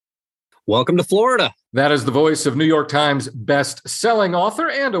Welcome to Florida. That is the voice of New York Times best-selling author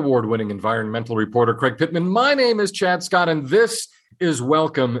and award-winning environmental reporter Craig Pittman. My name is Chad Scott, and this is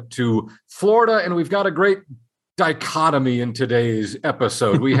Welcome to Florida. And we've got a great dichotomy in today's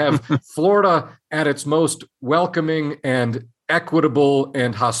episode. We have Florida at its most welcoming and equitable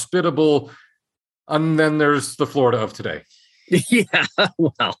and hospitable. And then there's the Florida of today. Yeah,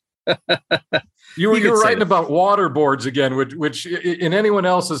 well. You were writing about water boards again, which in anyone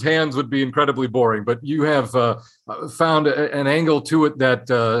else's hands would be incredibly boring. But you have found an angle to it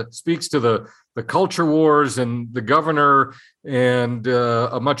that speaks to the culture wars and the governor and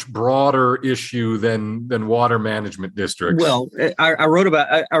a much broader issue than water management districts. Well,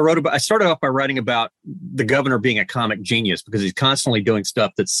 I started off by writing about the governor being a comic genius because he's constantly doing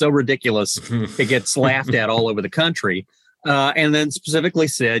stuff that's so ridiculous it gets laughed at all over the country. And then specifically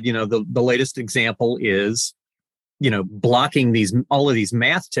said, the latest example is, blocking all of these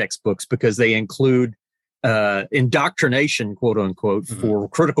math textbooks because they include indoctrination, quote unquote, for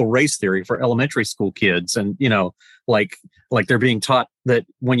critical race theory for elementary school kids. And, like they're being taught that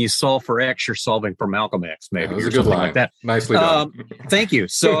when you solve for X, you're solving for Malcolm X, maybe, or something like that. Nicely done. Thank you.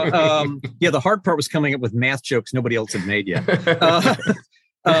 So, the hard part was coming up with math jokes nobody else had made yet.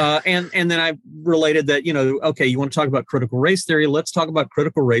 And then I related that, okay, you want to talk about critical race theory? Let's talk about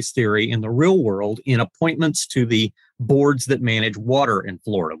critical race theory in the real world in appointments to the boards that manage water in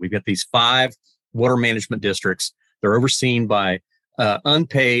Florida. We've got these 5 water management districts. They're overseen by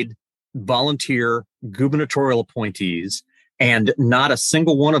unpaid volunteer gubernatorial appointees, and not a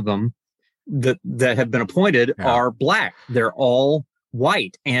single one of them that have been appointed are Black. They're all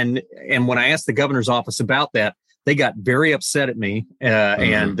white. And when I asked the governor's office about that, they got very upset at me,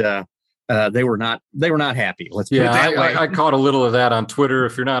 and they were not happy. Let's put it that way. I caught a little of that on Twitter.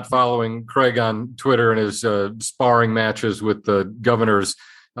 If you're not following Craig on Twitter and his sparring matches with the governor's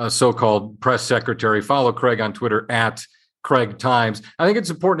so-called press secretary, follow Craig on Twitter at Craig Times. I think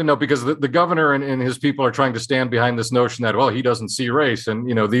it's important to note because the governor and his people are trying to stand behind this notion that, well, he doesn't see race, and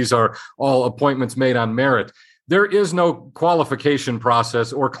these are all appointments made on merit. There is no qualification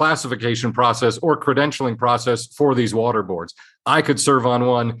process or classification process or credentialing process for these water boards. I could serve on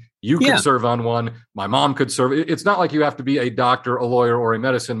one. You could serve on one. My mom could serve. It's not like you have to be a doctor, a lawyer, or a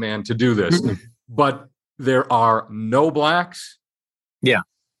medicine man to do this. But there are no Blacks. Yeah.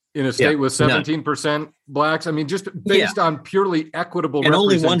 In a state with 17% Blacks. I mean, just based on purely equitable and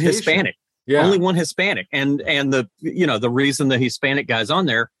representation. only one Hispanic. Yeah. Only one Hispanic. And the reason the Hispanic guy's on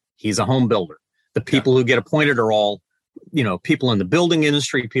there, he's a home builder. The people who get appointed are all, people in the building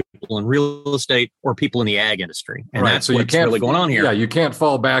industry, people in real estate, or people in the ag industry. And that's what's really going on here. Yeah, you can't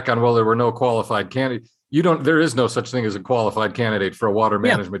fall back on, well, there were no qualified candidates. There is no such thing as a qualified candidate for a water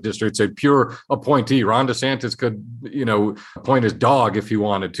management district. It's a pure appointee. Ron DeSantis could, appoint his dog if he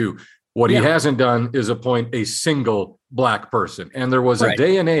wanted to. What he hasn't done is appoint a single Black person. And there was a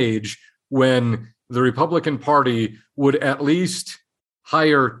day and age when the Republican Party would at least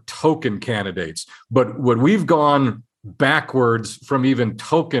hire token candidates. But when we've gone backwards from even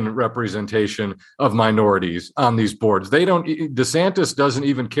token representation of minorities on these boards, DeSantis doesn't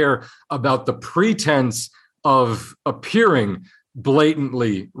even care about the pretense of appearing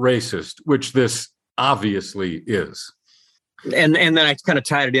blatantly racist, which this obviously is. And then I kind of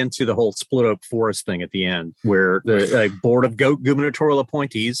tied it into the whole split oak forest thing at the end, where the board of gubernatorial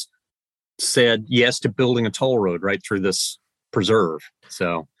appointees said yes to building a toll road right through this preserve.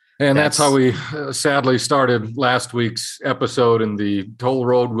 And that's how we sadly started last week's episode. And the toll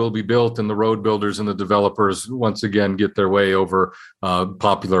road will be built, and the road builders and the developers once again get their way over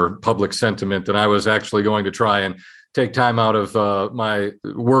popular public sentiment. And I was actually going to try and take time out of my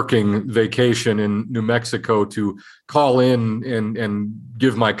working vacation in New Mexico to call in and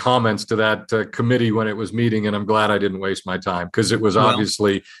give my comments to that committee when it was meeting. And I'm glad I didn't waste my time, because it was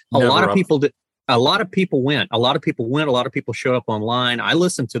obviously a lot of people did. A lot of people went. A lot of people showed up online. I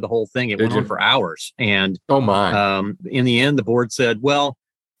listened to the whole thing. It went on for hours. And in the end, the board said, well,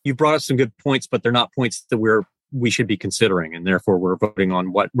 you brought up some good points, but they're not points that we should be considering. And therefore, we're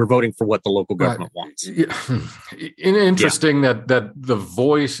voting for what the local government wants. Interesting that the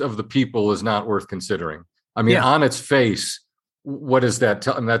voice of the people is not worth considering. I mean, on its face, what does that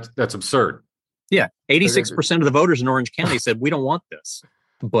tell? And that's absurd. Yeah. 86% of the voters in Orange County said, we don't want this,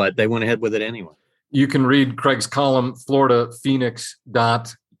 but they went ahead with it anyway. You can read Craig's column,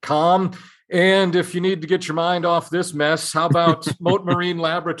 floridaphoenix.com. And if you need to get your mind off this mess, how about Mote Marine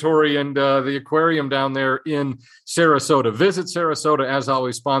Laboratory and the aquarium down there in Sarasota? Visit Sarasota, as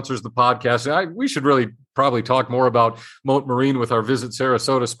always, sponsors the podcast. We should really probably talk more about Mote Marine with our Visit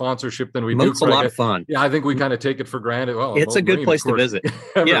Sarasota sponsorship than we do. Mote's a lot of fun. Yeah, I think we kind of take it for granted. Well, it's Mote a good Marine, place to visit.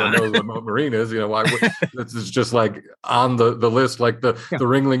 Everyone knows what Mote Marine is. Why this is just like on the list, like the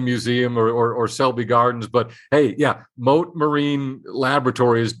Ringling Museum or Selby Gardens. But hey, yeah, Mote Marine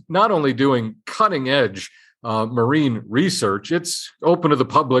Laboratory is not only doing cutting edge marine research, it's open to the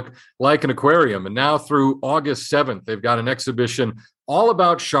public like an aquarium. And now through August 7th, they've got an exhibition all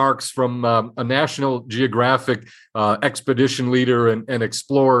about sharks from a National Geographic expedition leader and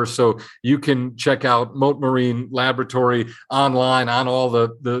explorer. So you can check out Mote Marine Laboratory online on all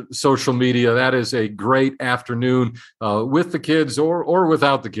the social media. That is a great afternoon with the kids or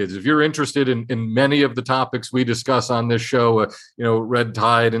without the kids. If you're interested in many of the topics we discuss on this show, red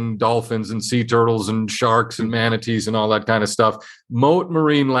tide and dolphins and sea turtles and sharks and manatees and all that kind of stuff, Mote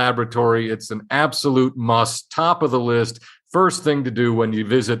Marine Laboratory, it's an absolute must, top of the list. First thing to do when you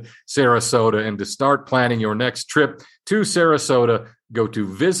visit Sarasota, and to start planning your next trip to Sarasota, go to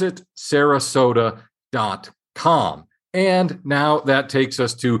visitsarasota.com. And now that takes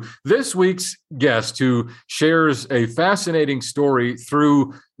us to this week's guest, who shares a fascinating story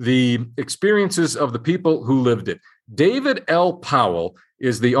through the experiences of the people who lived it. David L. Powell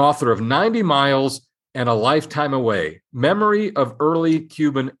is the author of 90 Miles and a Lifetime Away, Memory of Early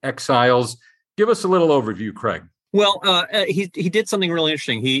Cuban Exiles. Give us a little overview, Craig. Well, he did something really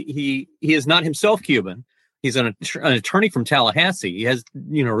interesting. He is not himself Cuban. He's an attorney from Tallahassee. He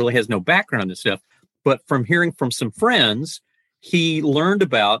really has no background in this stuff. But from hearing from some friends, he learned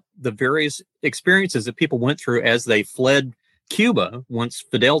about the various experiences that people went through as they fled Cuba once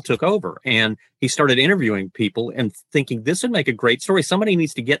Fidel took over. And he started interviewing people and thinking this would make a great story. Somebody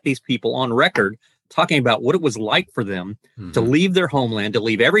needs to get these people on record talking about what it was like for them to leave their homeland, to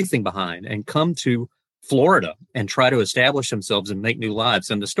leave everything behind and come to Florida and try to establish themselves and make new lives.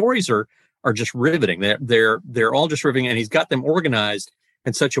 And the stories are just riveting. They're all just riveting. And he's got them organized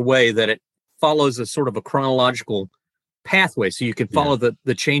in such a way that it follows a sort of a chronological pathway, so you can follow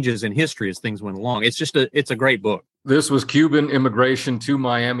the changes in history as things went along. It's a great book. This was Cuban immigration to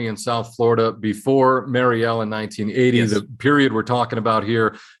Miami and South Florida before Mariel in 1980. Yes. The period we're talking about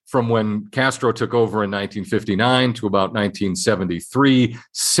here, from when Castro took over in 1959 to about 1973,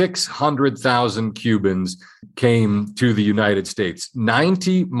 600,000 Cubans came to the United States.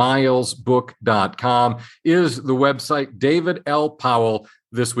 90milesbook.com is the website. David L. Powell,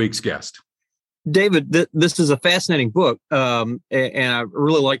 this week's guest. David, this is a fascinating book, and I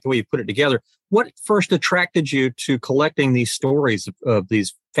really like the way you put it together. What first attracted you to collecting these stories of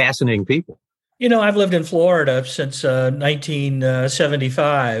these fascinating people? I've lived in Florida since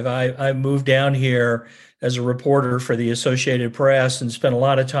 1975. I moved down here as a reporter for the Associated Press and spent a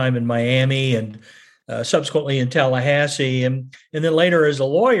lot of time in Miami and subsequently in Tallahassee. And then later as a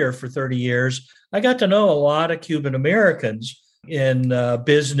lawyer for 30 years, I got to know a lot of Cuban Americans in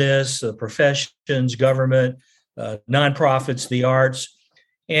business, professions, government, nonprofits, the arts.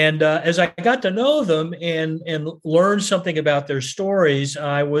 And as I got to know them and learn something about their stories,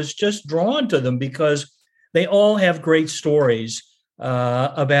 I was just drawn to them because they all have great stories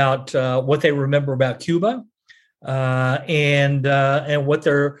about what they remember about Cuba and what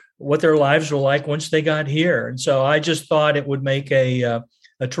their lives were like once they got here. And so I just thought it would make a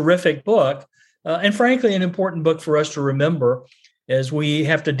terrific book, and frankly, an important book for us to remember as we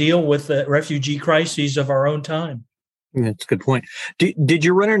have to deal with the refugee crises of our own time. That's a good point. Did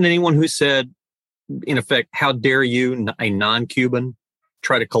you run into anyone who said, in effect, how dare you, a non-Cuban,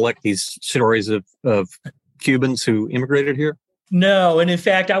 try to collect these stories of Cubans who immigrated here? No. And in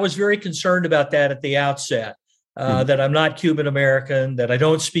fact, I was very concerned about that at the outset, that I'm not Cuban American, that I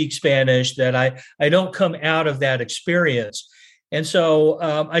don't speak Spanish, that I don't come out of that experience. And so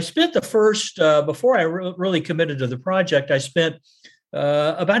I spent the first, before I really committed to the project, I spent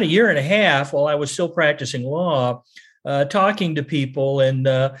about a year and a half while I was still practicing law, talking to people and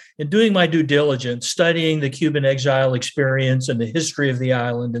doing my due diligence, studying the Cuban exile experience and the history of the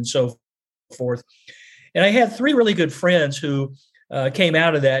island and so forth. And I had three really good friends who came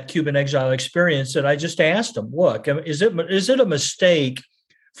out of that Cuban exile experience, and I just asked them, look, is it a mistake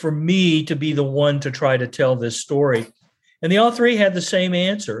for me to be the one to try to tell this story? And they all three had the same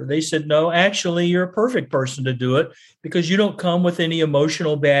answer. They said, no, actually, you're a perfect person to do it because you don't come with any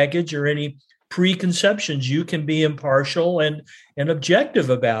emotional baggage or any preconceptions. You can be impartial and objective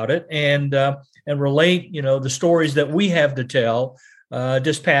about it and relate, the stories that we have to tell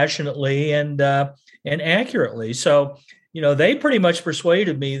dispassionately and accurately. So, they pretty much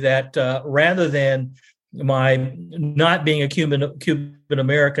persuaded me that rather than my not being a Cuban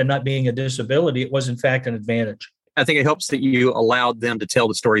American, not being a disability, it was in fact an advantage. I think it helps that you allowed them to tell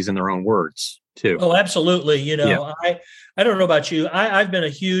the stories in their own words. too. Oh, absolutely. Yeah. I don't know about you. I've been a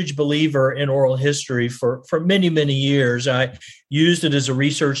huge believer in oral history for many, many years. I used it as a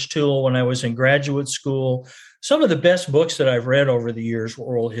research tool when I was in graduate school. Some of the best books that I've read over the years were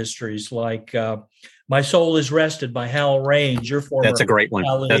oral histories, like My Soul is Rested by Hal Raines, your That's former a great one.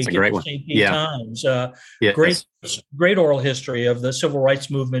 That's a colleague at great the one. St. Pete Yeah. Times. Yes. Great oral history of the civil rights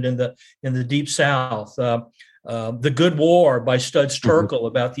movement in the Deep South. The Good War by Studs Terkel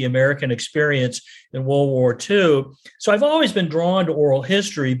about the American experience in World War II. So I've always been drawn to oral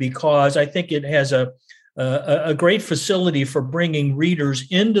history because I think it has a great facility for bringing readers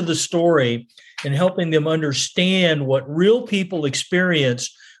into the story and helping them understand what real people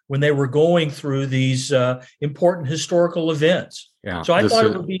experienced when they were going through these important historical events. Yeah, so I thought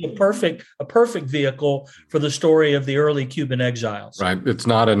it would be a perfect vehicle for the story of the early Cuban exiles. Right. It's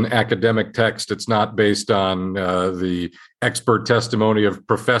not an academic text. It's not based on the expert testimony of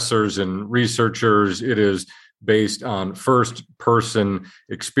professors and researchers. It is based on first-person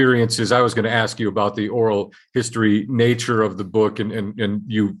experiences. I was going to ask you about the oral history nature of the book, and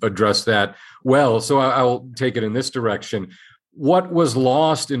you addressed that well. So I'll take it in this direction. What was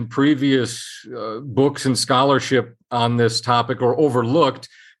lost in previous books and scholarship on this topic, or overlooked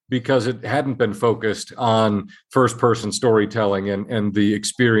because it hadn't been focused on first-person storytelling and the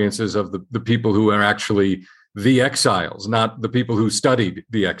experiences of the people who are actually the exiles, not the people who studied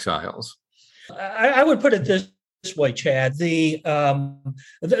the exiles? I would put it this way, Chad. There's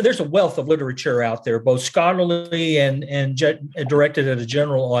a wealth of literature out there, both scholarly and directed at a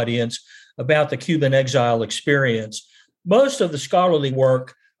general audience, about the Cuban exile experience. Most of the scholarly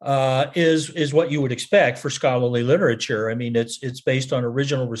work is what you would expect for scholarly literature. I mean, it's based on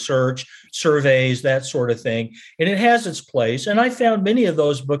original research, surveys, that sort of thing, and it has its place. And I found many of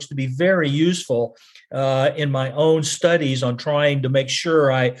those books to be very useful in my own studies on trying to make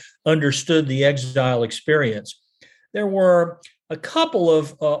sure I understood the exile experience. There were a couple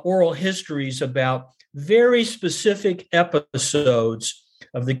of oral histories about very specific episodes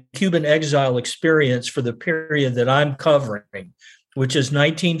of the Cuban exile experience for the period that I'm covering, which is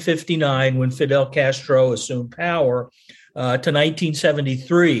 1959, when Fidel Castro assumed power, to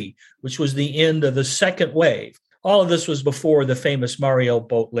 1973, which was the end of the second wave. All of this was before the famous Mariel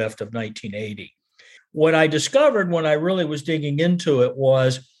boat lift of 1980. What I discovered when I really was digging into it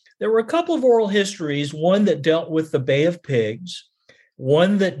was there were a couple of oral histories, one that dealt with the Bay of Pigs,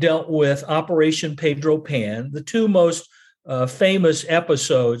 one that dealt with Operation Pedro Pan, the two most famous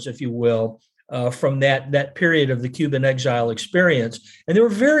episodes, if you will, from that period of the Cuban exile experience. And they were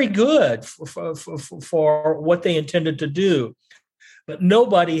very good for what they intended to do. But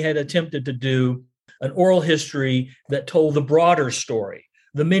nobody had attempted to do an oral history that told the broader story,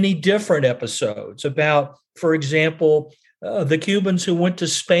 the many different episodes about, for example, the Cubans who went to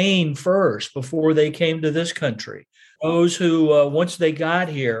Spain first before they came to this country, those who, once they got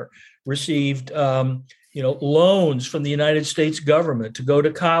here, received loans from the United States government to go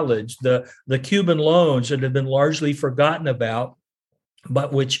to college, the Cuban loans that have been largely forgotten about,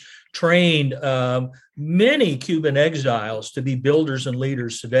 but which trained many Cuban exiles to be builders and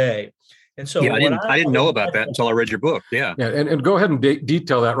leaders today. And so I didn't know about that until I read your book. Yeah. And go ahead and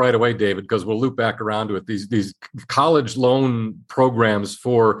detail that right away, David, because we'll loop back around to it. These college loan programs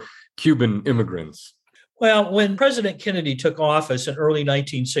for Cuban immigrants. Well, when President Kennedy took office in early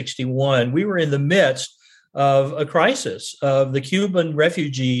 1961, we were in the midst of a crisis of the Cuban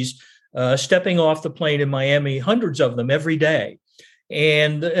refugees stepping off the plane in Miami, hundreds of them every day.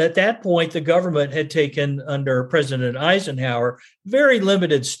 And at that point, the government had taken, under President Eisenhower, very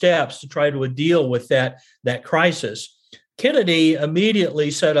limited steps to try to deal with that crisis. Kennedy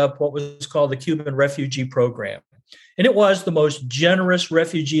immediately set up what was called the Cuban Refugee Program. And it was the most generous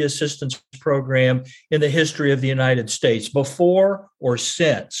refugee assistance program in the history of the United States, before or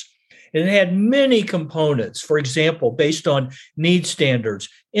since. And it had many components, for example, based on need standards,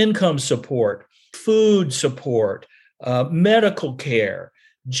 income support, food support, medical care,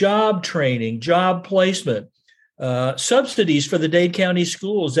 job training, job placement, subsidies for the Dade County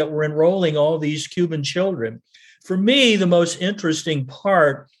schools that were enrolling all these Cuban children. For me, the most interesting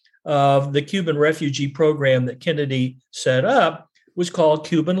part of the Cuban refugee program that Kennedy set up was called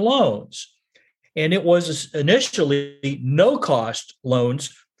Cuban loans. And it was initially no-cost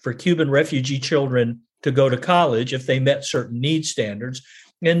loans for Cuban refugee children to go to college if they met certain need standards.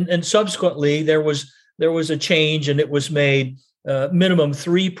 And subsequently, there was a change, and it was made minimum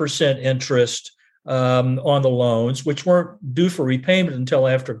 3% interest on the loans, which weren't due for repayment until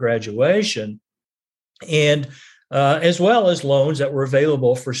after graduation, and as well as loans that were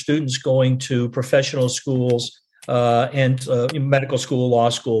available for students going to professional schools and medical school, law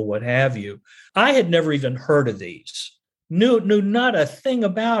school, what have you. I had never even heard of these, knew not a thing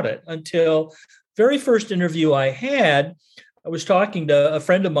about it until very first interview I had. I was talking to a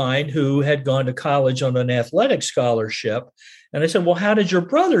friend of mine who had gone to college on an athletic scholarship. And I said, well, how did your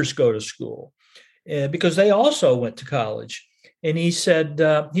brothers go to school? Because they also went to college. And he said,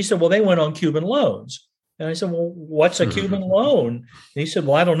 well, they went on Cuban loans. And I said, well, what's a Cuban loan? And he said,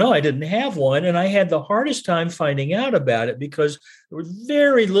 well, I don't know. I didn't have one. And I had the hardest time finding out about it because there was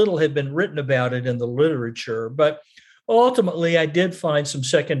very little had been written about it in the literature. But ultimately, I did find some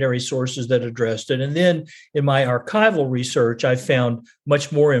secondary sources that addressed it. And then in my archival research, I found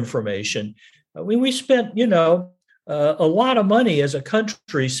much more information. We spent, a lot of money as a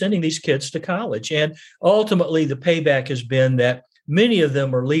country sending these kids to college. And ultimately, the payback has been that many of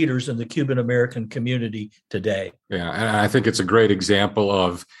them are leaders in the Cuban American community today. Yeah, and I think it's a great example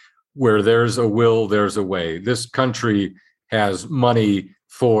of where there's a will, there's a way. This country has money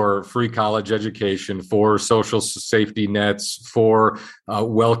for free college education, for social safety nets, for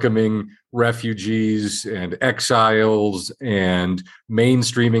welcoming refugees and exiles and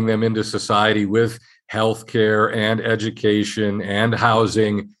mainstreaming them into society with healthcare and education and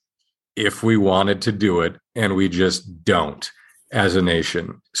housing if we wanted to do it, and we just don't as a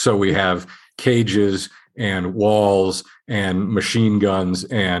nation. So we have cages and walls and machine guns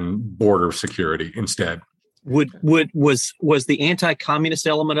and border security instead. Was the anti-communist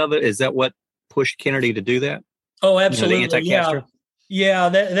element of it? Is that what pushed Kennedy to do that? Oh, absolutely. Anti-Castro? Yeah.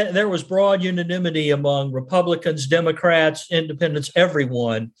 There was broad unanimity among Republicans, Democrats, independents,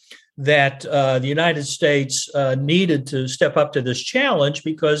 everyone that the United States needed to step up to this challenge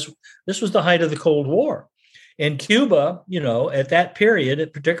because this was the height of the Cold War. And Cuba, at that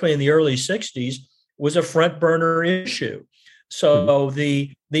period, particularly in the early 60s, was a front burner issue. So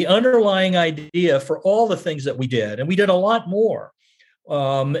the underlying idea for all the things that we did, and we did a lot more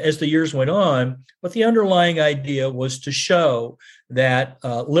as the years went on, but the underlying idea was to show that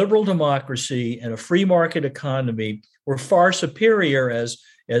liberal democracy and a free market economy were far superior as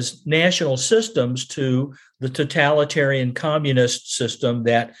national systems to the totalitarian communist system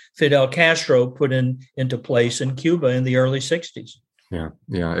that Fidel Castro put into place in Cuba in the early 60s. Yeah.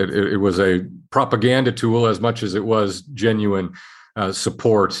 It was a propaganda tool as much as it was genuine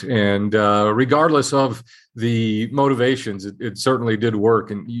support. And regardless of the motivations, it certainly did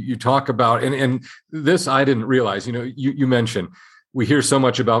work. And you talk about, and this I didn't realize, you mentioned, we hear so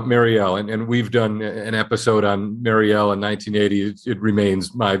much about Mariel, and we've done an episode on Mariel in 1980. It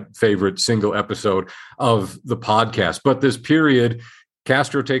remains my favorite single episode of the podcast. But this period,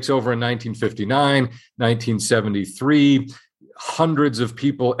 Castro takes over in 1959, 1973, hundreds of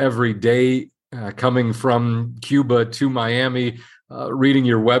people every day coming from Cuba to Miami, reading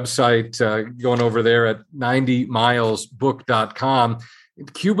your website, going over there at 90milesbook.com.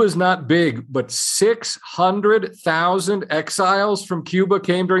 Cuba's not big, but 600,000 exiles from Cuba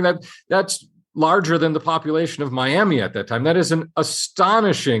came during that. That's larger than the population of Miami at that time. That is an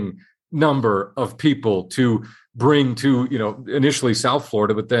astonishing number of people to bring to, initially South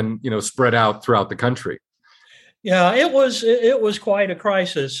Florida, but then, spread out throughout the country. Yeah, it was quite a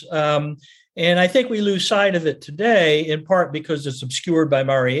crisis. And I think we lose sight of it today, in part because it's obscured by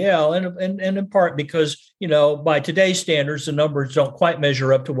Mariel, and in part because, by today's standards, the numbers don't quite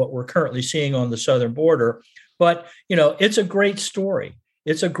measure up to what we're currently seeing on the southern border. But, it's a great story.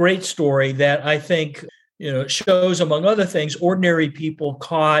 It's a great story that I think, shows, among other things, ordinary people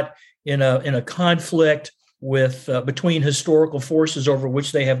caught in a conflict with between historical forces over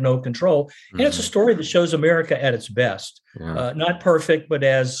which they have no control. And it's a story that shows America at its best, not perfect, but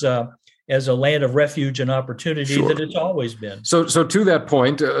as a land of refuge and opportunity that it's always been. So to that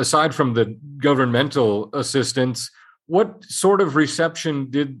point, aside from the governmental assistance, what sort of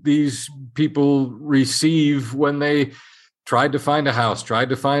reception did these people receive when they tried to find a house, tried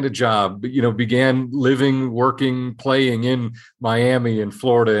to find a job, began living, working, playing in Miami and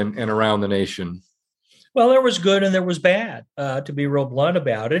Florida and around the nation? Well, there was good and there was bad, to be real blunt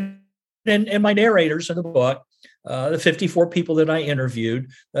about it. And my narrators in the book, the 54 people that I interviewed,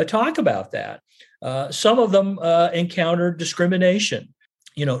 talk about that. Some of them encountered discrimination,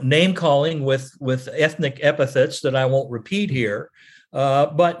 name calling with ethnic epithets that I won't repeat here.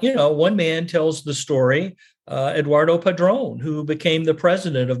 But one man tells the story. Eduardo Padron, who became the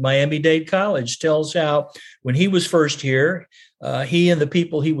president of Miami-Dade College, tells how when he was first here, he and the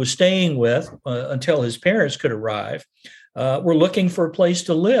people he was staying with until his parents could arrive were looking for a place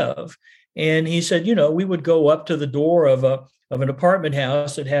to live. And he said, we would go up to the door of an apartment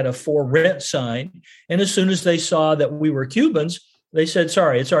house that had a for rent sign. And as soon as they saw that we were Cubans, they said,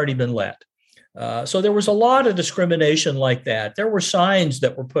 sorry, it's already been let. So there was a lot of discrimination like that. There were signs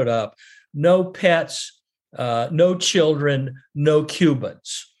that were put up: no pets, no children, no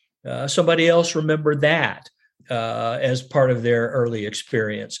Cubans. Somebody else remembered that as part of their early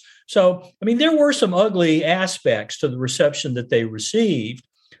experience. So, I mean, there were some ugly aspects to the reception that they received.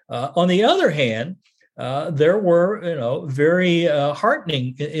 On the other hand, there were, very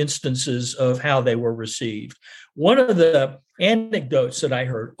heartening instances of how they were received. One of the anecdotes that I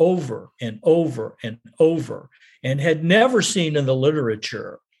heard over and over and over and had never seen in the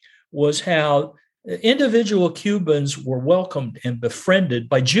literature was how individual Cubans were welcomed and befriended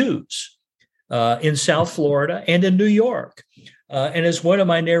by Jews in South Florida and in New York. And as one of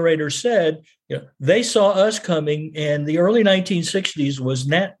my narrators said, they saw us coming, and the early 1960s was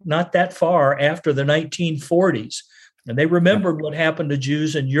not that far after the 1940s. And they remembered what happened to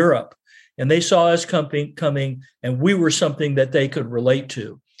Jews in Europe. And they saw us coming, and we were something that they could relate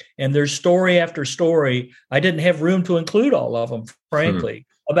to. And there's story after story. I didn't have room to include all of them, frankly,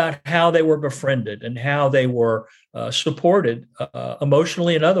 about how they were befriended and how they were supported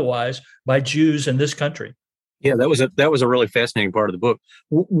emotionally and otherwise by Jews in this country. Yeah, that was a really fascinating part of the book.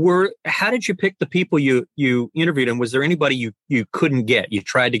 How did you pick the people you interviewed, and was there anybody you couldn't get? You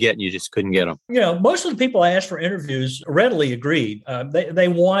tried to get and you just couldn't get them. Most of the people I asked for interviews readily agreed. They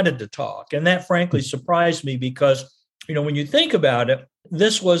wanted to talk, and that frankly surprised me because when you think about it,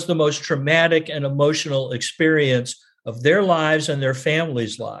 this was the most traumatic and emotional experience of their lives and their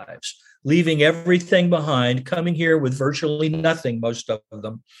families' lives, leaving everything behind, coming here with virtually nothing, most of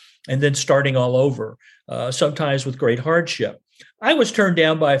them, and then starting all over. Sometimes with great hardship. I was turned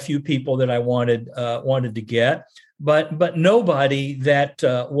down by a few people that I wanted to get, but nobody that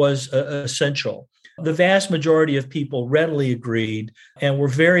was essential. The vast majority of people readily agreed and were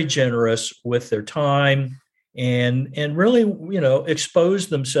very generous with their time and really, exposed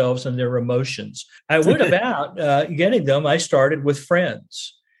themselves and their emotions. I went about getting them. I started with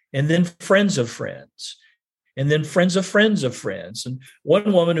friends, and then friends of friends, and then friends of friends of friends. And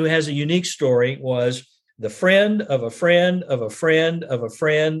one woman who has a unique story was the friend of a friend of a friend of a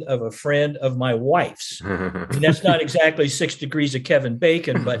friend of a friend of my wife's. And that's not exactly 6 degrees of Kevin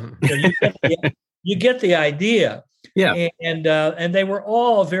Bacon, but you get the idea. Yeah. And they were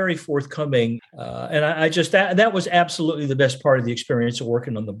all very forthcoming. And I just, that was absolutely the best part of the experience of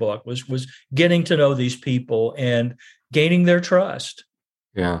working on the book was getting to know these people and gaining their trust.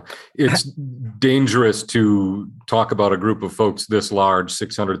 Yeah. It's dangerous to talk about a group of folks this large,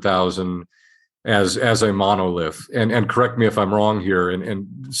 600,000, as a monolith. And correct me if I'm wrong here.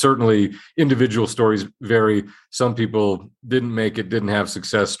 And certainly individual stories vary. Some people didn't make it, didn't have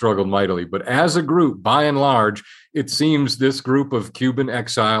success, struggled mightily. But as a group, by and large, it seems this group of Cuban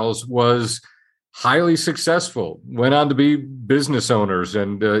exiles was highly successful, went on to be business owners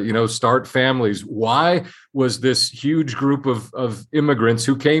and, start families. Why was this huge group of immigrants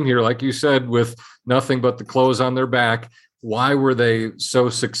who came here, like you said, with nothing but the clothes on their back? Why were they so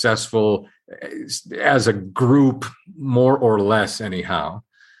successful as a group, more or less, anyhow?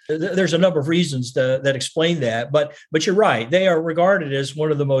 There's a number of reasons that explain that, but you're right. They are regarded as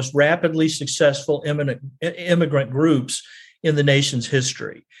one of the most rapidly successful immigrant groups in the nation's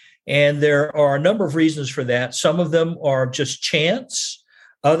history. And there are a number of reasons for that. Some of them are just chance.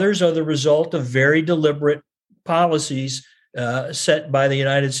 Others are the result of very deliberate policies set by the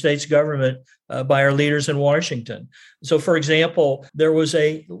United States government, by our leaders in Washington. So, for example, there was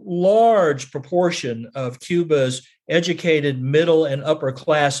a large proportion of Cuba's educated middle and upper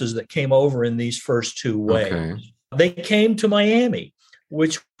classes that came over in these first two waves. Okay. They came to Miami,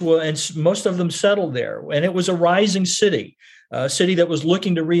 and most of them settled there. And it was a rising city, a city that was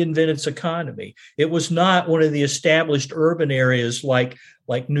looking to reinvent its economy. It was not one of the established urban areas like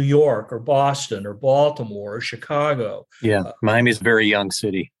New York or Boston or Baltimore or Chicago. Yeah, Miami's a very young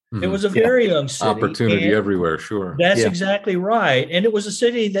city. It was a very young city. Opportunity everywhere, sure. That's exactly right. And it was a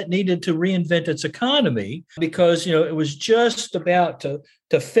city that needed to reinvent its economy because, it was just about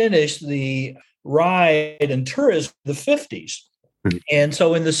to finish the ride in tourism of the 50s. And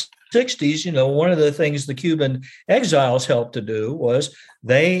so in the 60s, one of the things the Cuban exiles helped to do was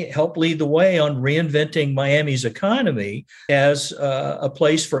they helped lead the way on reinventing Miami's economy as a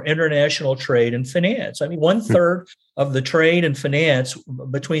place for international trade and finance. I mean, 1/3 of the trade and finance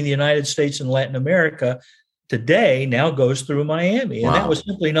between the United States and Latin America today now goes through Miami. And that was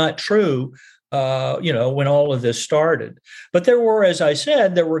simply not true, when all of this started. But there were, as I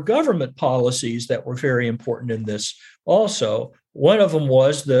said, there were government policies that were very important in this also. One of them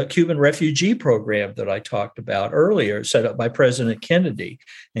was the Cuban refugee program that I talked about earlier, set up by President Kennedy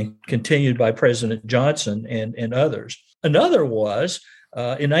and continued by President Johnson and others. Another was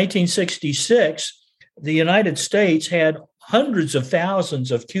In 1966, the United States had hundreds of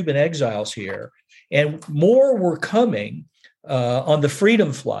thousands of Cuban exiles here, and more were coming on the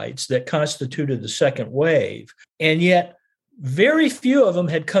freedom flights that constituted the second wave. And yet, very few of them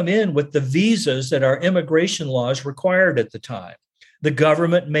had come in with the visas that our immigration laws required at the time. The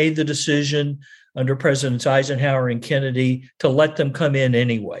government made the decision under Presidents Eisenhower and Kennedy to let them come in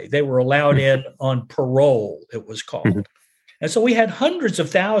anyway. They were allowed in on parole, it was called. And so we had hundreds of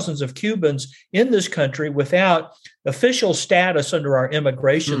thousands of Cubans in this country without official status under our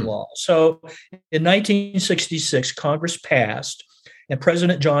immigration law. So in 1966, Congress passed and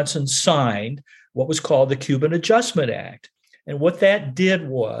President Johnson signed what was called the Cuban Adjustment Act. And what that did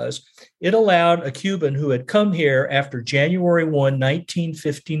was it allowed a Cuban who had come here after January 1,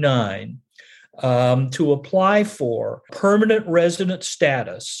 1959, to apply for permanent resident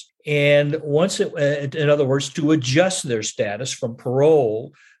status. And once in other words, to adjust their status from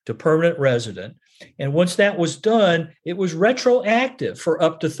parole to permanent resident. And once that was done, it was retroactive for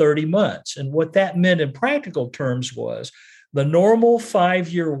up to 30 months. And what that meant in practical terms was the normal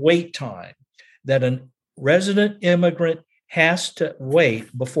 5-year wait time that a resident immigrant has to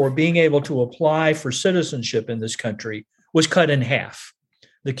wait before being able to apply for citizenship in this country was cut in half.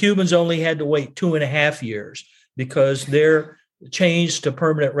 The Cubans only had to wait 2.5 years because their change to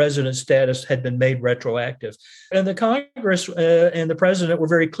permanent resident status had been made retroactive. And the Congress and the president were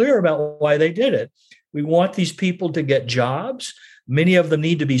very clear about why they did it. We want these people to get jobs. Many of them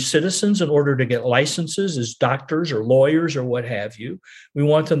need to be citizens in order to get licenses as doctors or lawyers or what have you. We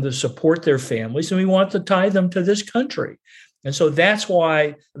want them to support their families, and we want to tie them to this country. And so that's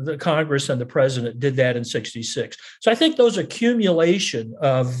why the Congress and the president did that in 66. So I think those accumulation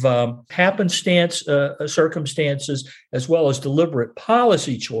of happenstance circumstances, as well as deliberate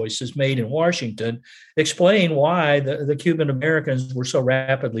policy choices made in Washington, explain why the Cuban Americans were so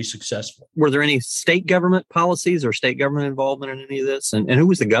rapidly successful. Were there any state government policies or state government involvement in any of this? And who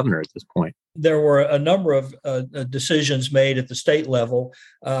was the governor at this point? There were a number of decisions made at the state level.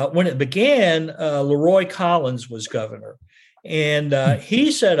 When it began, Leroy Collins was governor. And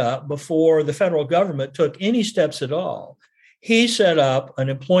he set up, before the federal government took any steps at all, he set up an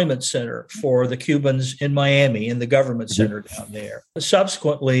employment center for the Cubans in Miami, in the government center down there.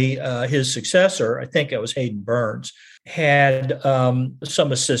 Subsequently, his successor, I think it was Hayden Burns, had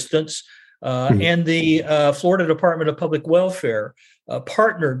some assistance. And the Florida Department of Public Welfare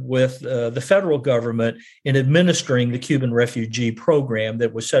partnered with the federal government in administering the Cuban refugee program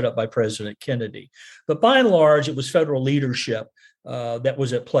that was set up by President Kennedy. But by and large, it was federal leadership that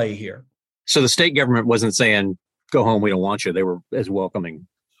was at play here. So the state government wasn't saying, go home, we don't want you. They were as welcoming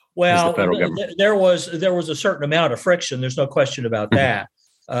as the federal government. There was a certain amount of friction. There's no question about that.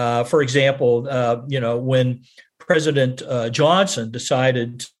 For example, when President Johnson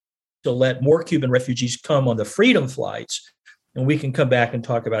decided to let more Cuban refugees come on the freedom flights, and we can come back and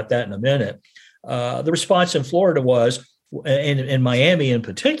talk about that in a minute. The response in Florida was, and in Miami in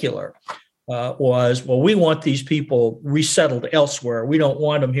particular, was, well, we want these people resettled elsewhere. We don't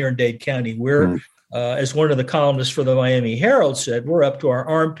want them here in Dade County. We're, as one of the columnists for the Miami Herald said, we're up to our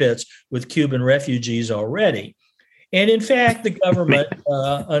armpits with Cuban refugees already. And in fact, the government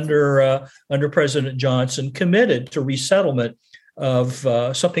under President Johnson committed to resettlement of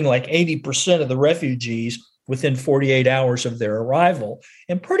something like 80% of the refugees within 48 hours of their arrival,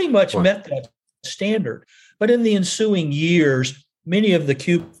 and pretty much met that standard. But in the ensuing years, many of the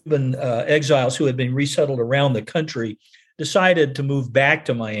Cuban exiles who had been resettled around the country decided to move back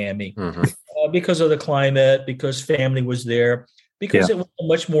to Miami because of the climate, because family was there, because it was a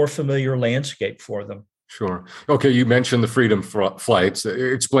much more familiar landscape for them. Sure. Okay, you mentioned the freedom flights.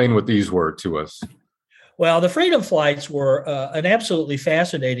 Explain what these were to us. Well, the freedom flights were an absolutely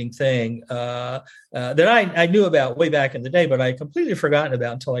fascinating thing that I knew about way back in the day, but I had completely forgotten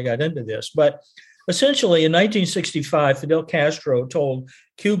about until I got into this. But essentially, in 1965, Fidel Castro told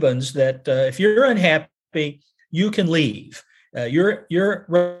Cubans that if you're unhappy, you can leave. Your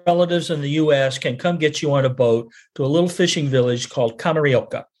relatives in the U.S. can come get you on a boat to a little fishing village called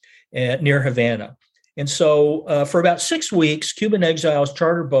Camarioca near Havana. And so for about 6 weeks, Cuban exiles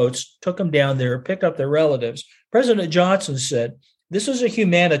chartered boats, took them down there, picked up their relatives. President Johnson said, this is a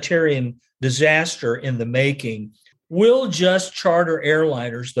humanitarian disaster in the making. We'll just charter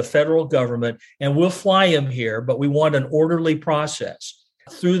airliners, the federal government, and we'll fly them here, but we want an orderly process.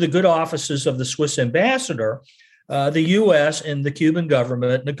 Through the good offices of the Swiss ambassador, the U.S. and the Cuban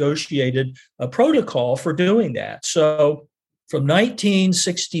government negotiated a protocol for doing that. So from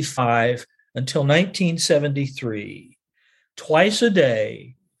 1965 until 1973, twice a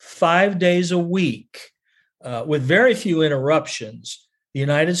day, 5 days a week, with very few interruptions, the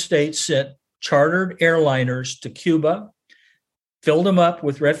United States sent chartered airliners to Cuba, filled them up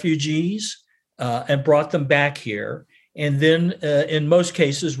with refugees, and brought them back here. And then, in most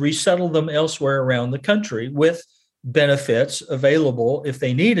cases, resettled them elsewhere around the country with benefits available if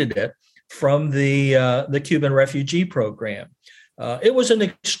they needed it from the Cuban refugee program. It was an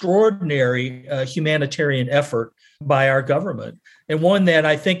extraordinary humanitarian effort by our government, and one that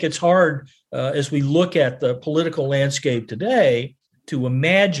I think it's hard as we look at the political landscape today to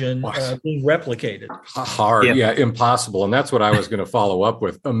imagine being replicated. Hard, yeah, impossible. And that's what I was going to follow up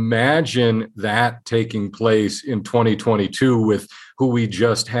with. Imagine that taking place in 2022 with who we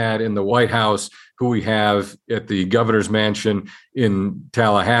just had in the White House, who we have at the governor's mansion in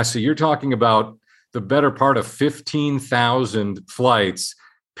Tallahassee. You're talking about the better part of 15,000 flights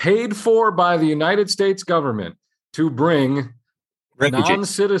paid for by the United States government to bring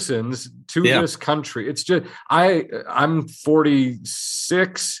non-citizens to this country. It's just, I'm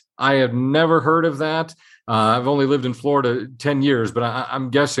 46. I have never heard of that. I've only lived in Florida 10 years, but I'm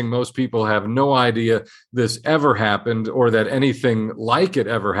guessing most people have no idea this ever happened or that anything like it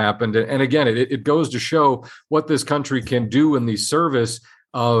ever happened. And again, it goes to show what this country can do in the service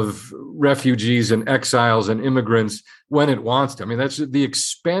of refugees and exiles and immigrants when it wants to. I mean, that's the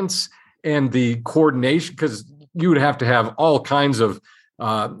expense and the coordination, because you would have to have all kinds of,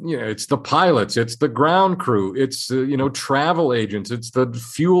 it's the pilots, it's the ground crew, it's, travel agents, it's the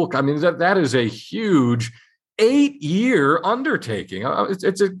fuel. I mean, that is a huge 8-year undertaking.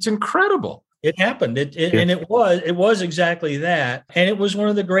 It's incredible. It happened. And it was exactly that. And it was one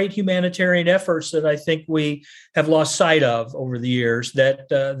of the great humanitarian efforts that I think we have lost sight of over the years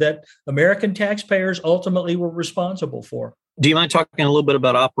that American taxpayers ultimately were responsible for. Do you mind talking a little bit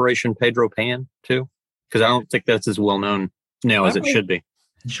about Operation Pedro Pan too? Because I don't think that's as well known now as it should be.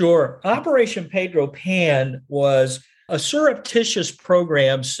 Sure. Operation Pedro Pan was a surreptitious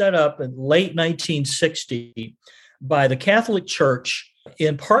program set up in late 1960 by the Catholic Church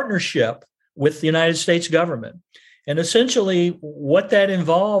in partnership with the United States government. And essentially what that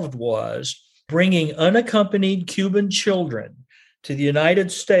involved was bringing unaccompanied Cuban children to the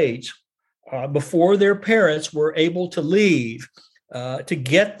United States before their parents were able to leave, to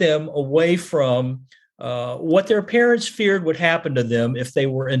get them away from what their parents feared would happen to them if they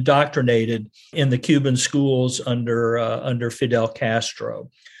were indoctrinated in the Cuban schools under Fidel Castro.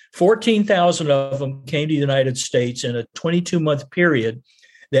 14,000 of them came to the United States in a 22-month period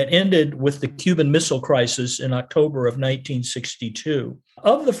that ended with the Cuban Missile Crisis in October of 1962.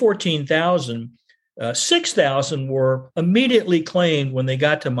 Of the 14,000, 6,000 were immediately claimed when they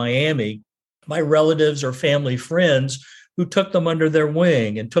got to Miami by relatives or family friends who took them under their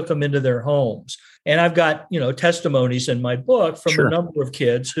wing and took them into their homes. And I've got, testimonies in my book from a number of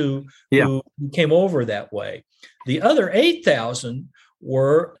kids who came over that way. The other 8,000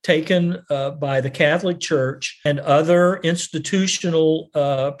 were taken by the Catholic Church and other institutional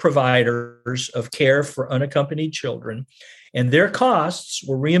providers of care for unaccompanied children. And their costs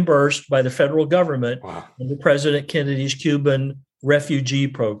were reimbursed by the federal government under President Kennedy's Cuban refugee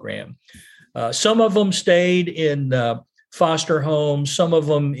program. Some of them stayed in foster homes, some of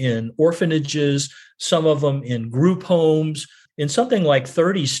them in orphanages, some of them in group homes in something like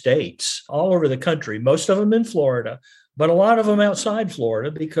 30 states all over the country, most of them in Florida, but a lot of them outside Florida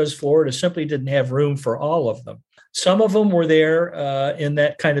because Florida simply didn't have room for all of them. Some of them were there in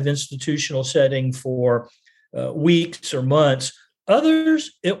that kind of institutional setting for weeks or months.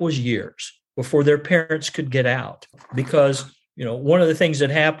 Others, it was years before their parents could get out because, one of the things that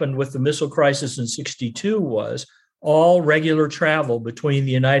happened with the missile crisis in 1962 was all regular travel between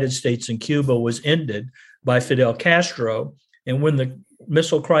the United States and Cuba was ended by Fidel Castro. And when the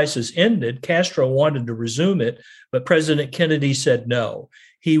missile crisis ended, Castro wanted to resume it, but President Kennedy said no.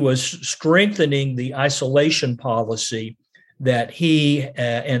 He was strengthening the isolation policy that he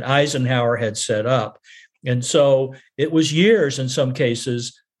and Eisenhower had set up. And so it was years in some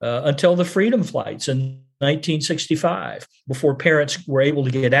cases until the freedom flights in 1965 before parents were able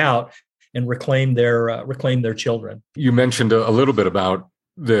to get out and reclaim their children. You mentioned a little bit about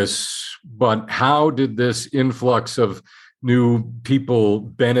this, but how did this influx of new people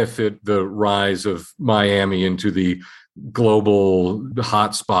benefit the rise of Miami into the global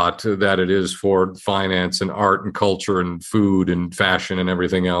hotspot that it is for finance and art and culture and food and fashion and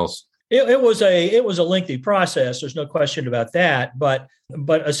everything else? It was a lengthy process. There's no question about that. But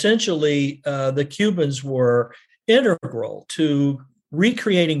essentially, the Cubans were integral to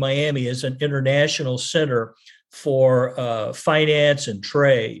recreating Miami as an international center for finance and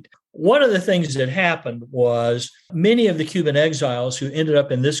trade. One of the things that happened was many of the Cuban exiles who ended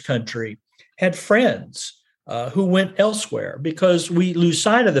up in this country had friends who went elsewhere, because we lose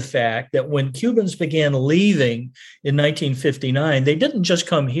sight of the fact that when Cubans began leaving in 1959, they didn't just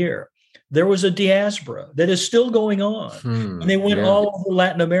come here. There was a diaspora that is still going on. And they went all over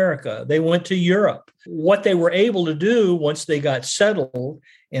Latin America. They went to Europe. What they were able to do once they got settled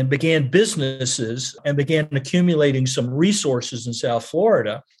and began businesses and began accumulating some resources in South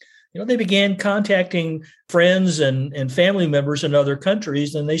Florida, they began contacting friends and family members in other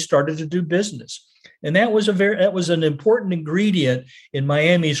countries, and they started to do business. And that was an important ingredient in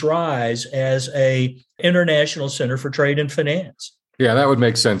Miami's rise as a international center for trade and finance. Yeah, that would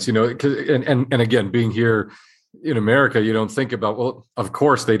make sense. And again, being here in America, you don't think about, well, of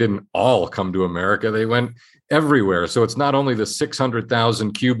course, they didn't all come to America. They went everywhere. So it's not only the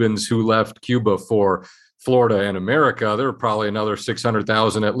 600,000 Cubans who left Cuba for Florida and America. There were probably another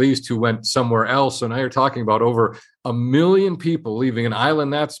 600,000 at least who went somewhere else. So now you're talking about over 1 million people leaving an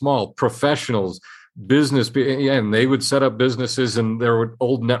island that small, professionals, business, and they would set up businesses, and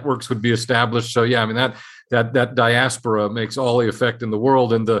old networks would be established. So yeah, I mean that diaspora makes all the effect in the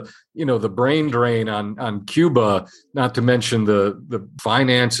world, and the brain drain on Cuba, not to mention the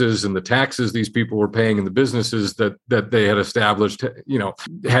finances and the taxes these people were paying and the businesses that they had established,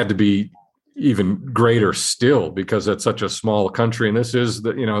 had to be even greater still, because that's such a small country, and this is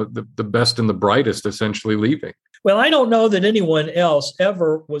the best and the brightest essentially leaving. Well, I don't know that anyone else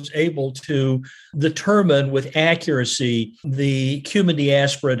ever was able to determine with accuracy the Cuban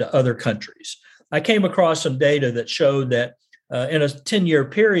diaspora to other countries. I came across some data that showed that in a 10-year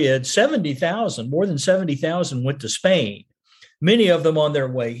period, more than 70,000 went to Spain, many of them on their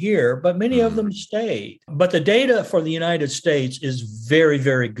way here, but many of them stayed. But the data for the United States is very,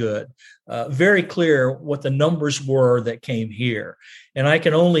 very good, very clear what the numbers were that came here. And I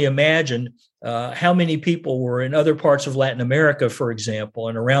can only imagine how many people were in other parts of Latin America, for example,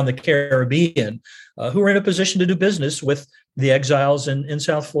 and around the Caribbean, who were in a position to do business with the exiles in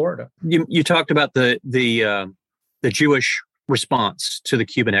South Florida. You talked about the Jewish response to the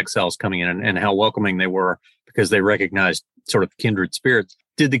Cuban exiles coming in and how welcoming they were because they recognized sort of kindred spirits.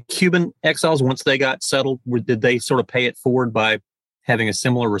 Did the Cuban exiles, once they got settled, did they sort of pay it forward by having a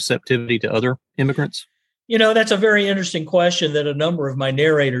similar receptivity to other immigrants? That's a very interesting question that a number of my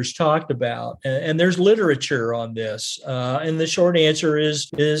narrators talked about, and there's literature on this. And the short answer is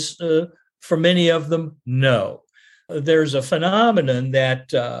for many of them, no. There's a phenomenon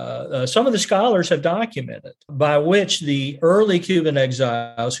that some of the scholars have documented, by which the early Cuban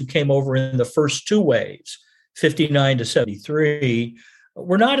exiles who came over in the first two waves, 59 to 73,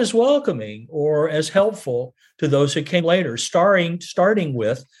 were not as welcoming or as helpful to those who came later, starting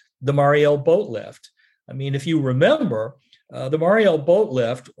with the Mariel boat lift. I mean, if you remember, the Mariel boat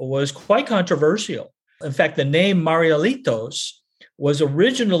lift was quite controversial. In fact, the name Marielitos was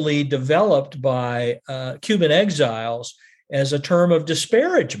originally developed by Cuban exiles as a term of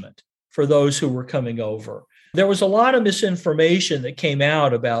disparagement for those who were coming over. There was a lot of misinformation that came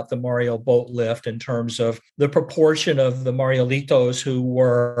out about the Mariel boat lift in terms of the proportion of the Marielitos who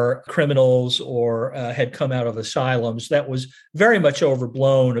were criminals or had come out of asylums. That was very much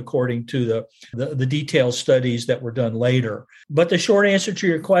overblown according to the detailed studies that were done later. But the short answer to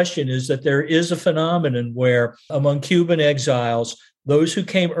your question is that there is a phenomenon where among Cuban exiles, those who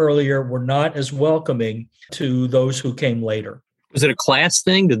came earlier were not as welcoming to those who came later. Was it a class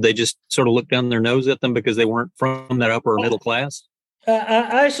thing? Did they just sort of look down their nose at them because they weren't from that upper middle class?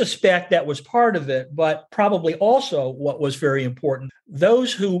 I suspect that was part of it, but probably also what was very important,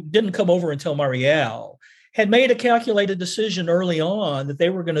 those who didn't come over until Mariel had made a calculated decision early on that they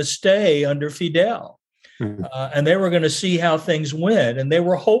were going to stay under Fidel, and they were going to see how things went. And they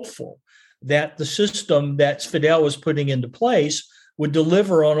were hopeful that the system that Fidel was putting into place would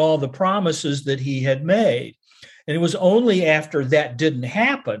deliver on all the promises that he had made. And it was only after that didn't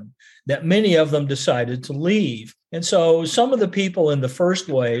happen that many of them decided to leave. And so some of the people in the first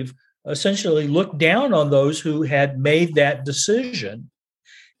wave essentially looked down on those who had made that decision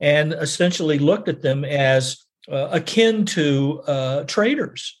and essentially looked at them as akin to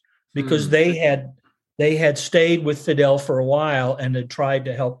traitors, because they had stayed with Fidel for a while and had tried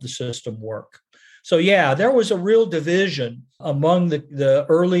to help the system work. So, yeah, there was a real division among the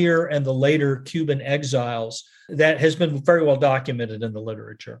earlier and the later Cuban exiles that has been very well documented in the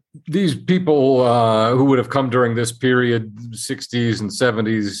literature. These people who would have come during this period, 60s and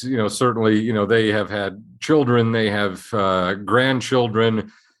 70s, certainly, they have had children, they have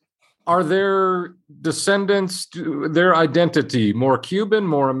grandchildren. Are their descendants, their identity, more Cuban,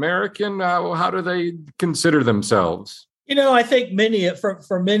 more American? How do they consider themselves? I think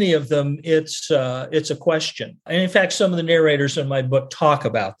for many of them, it's a question. And in fact, some of the narrators in my book talk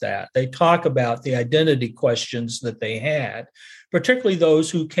about that. They talk about the identity questions that they had, particularly those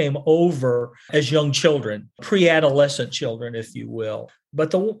who came over as young children, pre-adolescent children, if you will.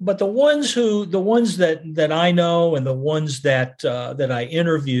 But the ones that I know and the ones that I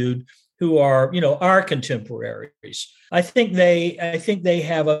interviewed, who are our contemporaries, I think they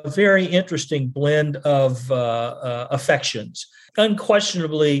have a very interesting blend of affections.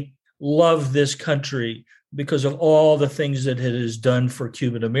 Unquestionably, love this country because of all the things that it has done for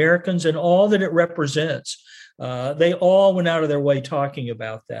Cuban Americans and all that it represents. They all went out of their way talking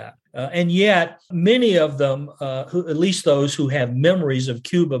about that. And yet, many of them, who, at least those who have memories of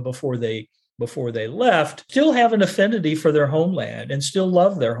Cuba before they left, still have an affinity for their homeland and still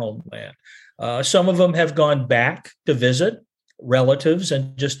love their homeland. Some of them have gone back to visit relatives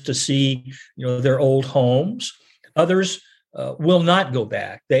and just to see, their old homes. Others will not go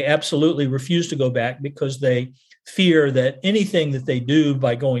back. They absolutely refuse to go back because they fear that anything that they do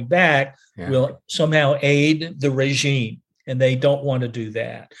by going back will somehow aid the regime, and they don't want to do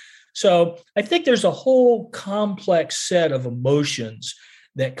that. So I think there's a whole complex set of emotions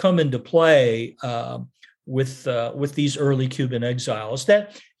that come into play with these early Cuban exiles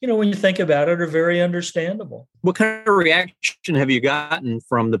that, when you think about it, are very understandable. What kind of reaction have you gotten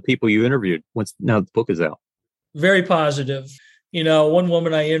from the people you interviewed now the book is out? Very positive. One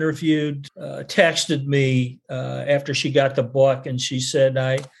woman I interviewed texted me after she got the book, and she said,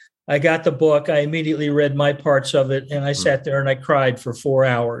 I got the book. I immediately read my parts of it, and I sat there and I cried for 4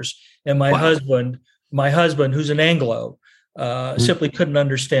 hours. And my husband, who's an Anglo, simply couldn't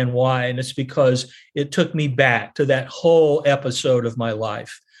understand why. And it's because it took me back to that whole episode of my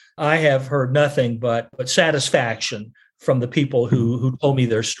life. I have heard nothing but satisfaction from the people who told me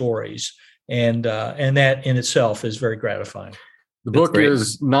their stories. And that in itself is very gratifying. The book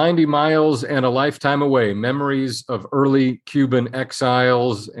is 90 Miles and a Lifetime Away, Memories of Early Cuban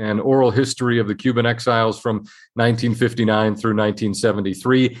Exiles, and oral history of the Cuban exiles from 1959 through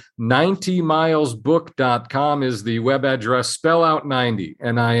 1973. 90milesbook.com is the web address. Spell out 90,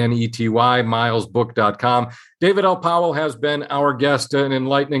 Ninety, milesbook.com. David L. Powell has been our guest, an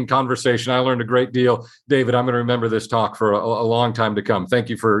enlightening conversation. I learned a great deal. David, I'm going to remember this talk for a long time to come. Thank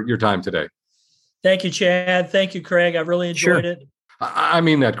you for your time today. Thank you, Chad. Thank you, Craig. I really enjoyed it. I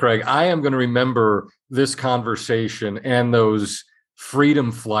mean that, Craig. I am going to remember this conversation and those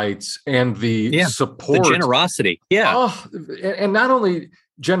freedom flights and the support. The generosity. Yeah. Oh, and not only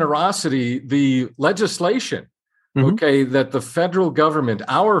generosity, the legislation, that the federal government,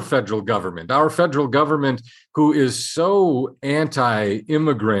 our federal government, who is so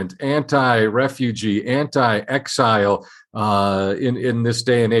anti-immigrant, anti-refugee, anti-exile, in this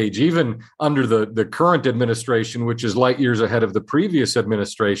day and age, even under the current administration, which is light years ahead of the previous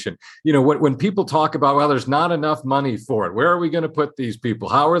administration. When people talk about, well, there's not enough money for it. Where are we going to put these people?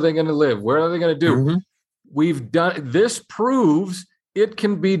 How are they going to live? Where are they going to do? We've done this. Proves it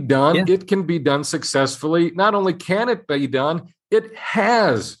can be done. Yeah. It can be done successfully. Not only can it be done, it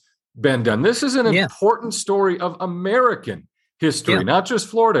has been done. This is an important story of American history, not just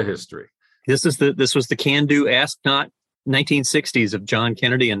Florida history. This was the can-do, ask-not 1960s of John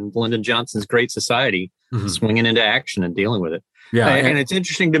Kennedy and Lyndon Johnson's Great Society swinging into action and dealing with it. Yeah, and it's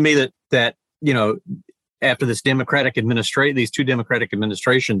interesting to me that after this Democratic administration, these two Democratic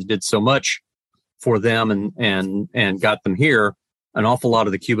administrations did so much for them and got them here. An awful lot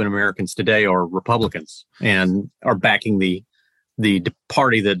of the Cuban Americans today are Republicans and are backing the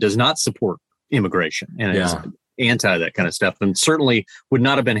party that does not support immigration and is anti that kind of stuff, and certainly would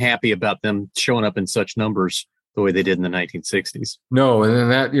not have been happy about them showing up in such numbers the way they did in the 1960s. No, and then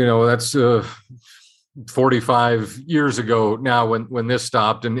that's 45 years ago now when this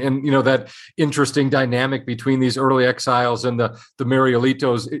stopped, and that interesting dynamic between these early exiles and the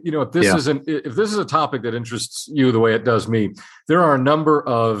Marielitos. If this is a topic that interests you the way it does me, there are a number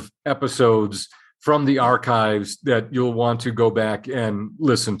of episodes from the archives that you'll want to go back and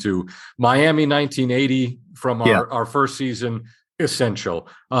listen to. Miami 1980 from our first season, essential.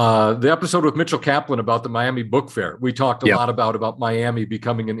 The episode with Mitchell Kaplan about the Miami Book Fair. We talked a lot about Miami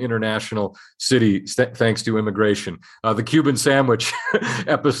becoming an international city thanks to immigration. The Cuban sandwich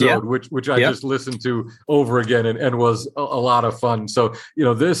episode, which I just listened to over again and was a lot of fun. So,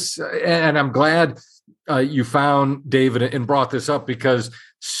 this, and I'm glad you found David and brought this up, because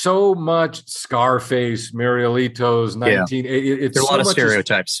so much Scarface, Marielitos, 1980. It's there are a lot of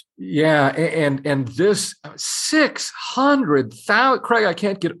stereotypes. And this 600,000, Craig, I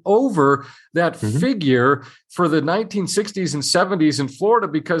can't get over that figure for the 1960s and 70s in Florida,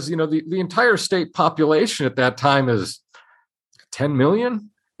 because the entire state population at that time is 10 million,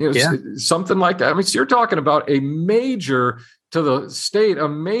 something like that. I mean, so you're talking about a major to the state, a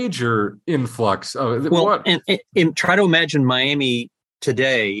major influx of and try to imagine Miami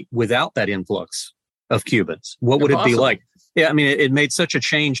today without that influx of Cubans. What would it be like? Yeah, I mean, it made such a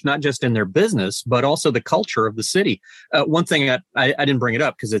change, not just in their business, but also the culture of the city. One thing I didn't bring it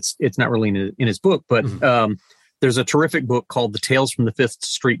up because it's not really in his book, but there's a terrific book called The Tales from the Fifth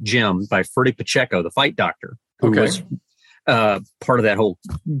Street Gym by Freddie Pacheco, the fight doctor, who was part of that whole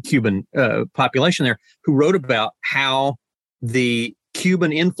Cuban population there, who wrote about how the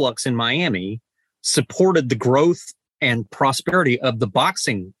Cuban influx in Miami supported the growth and prosperity of the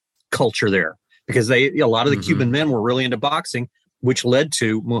boxing culture there, because a lot of the Cuban men were really into boxing, which led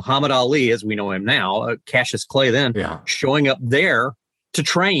to Muhammad Ali, as we know him now, Cassius Clay then, showing up there to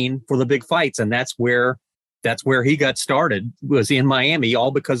train for the big fights. And that's where he got started, was in Miami,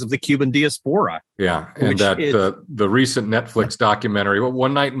 all because of the Cuban diaspora. Yeah. And the recent Netflix documentary,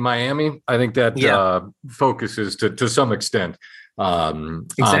 One Night in Miami, I think that focuses to some extent on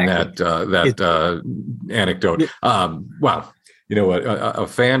that anecdote. Wow. You know, a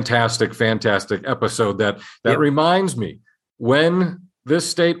fantastic episode that reminds me, when this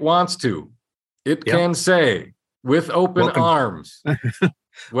state wants to, it can say with open arms,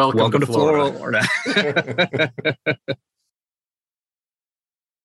 welcome to Florida.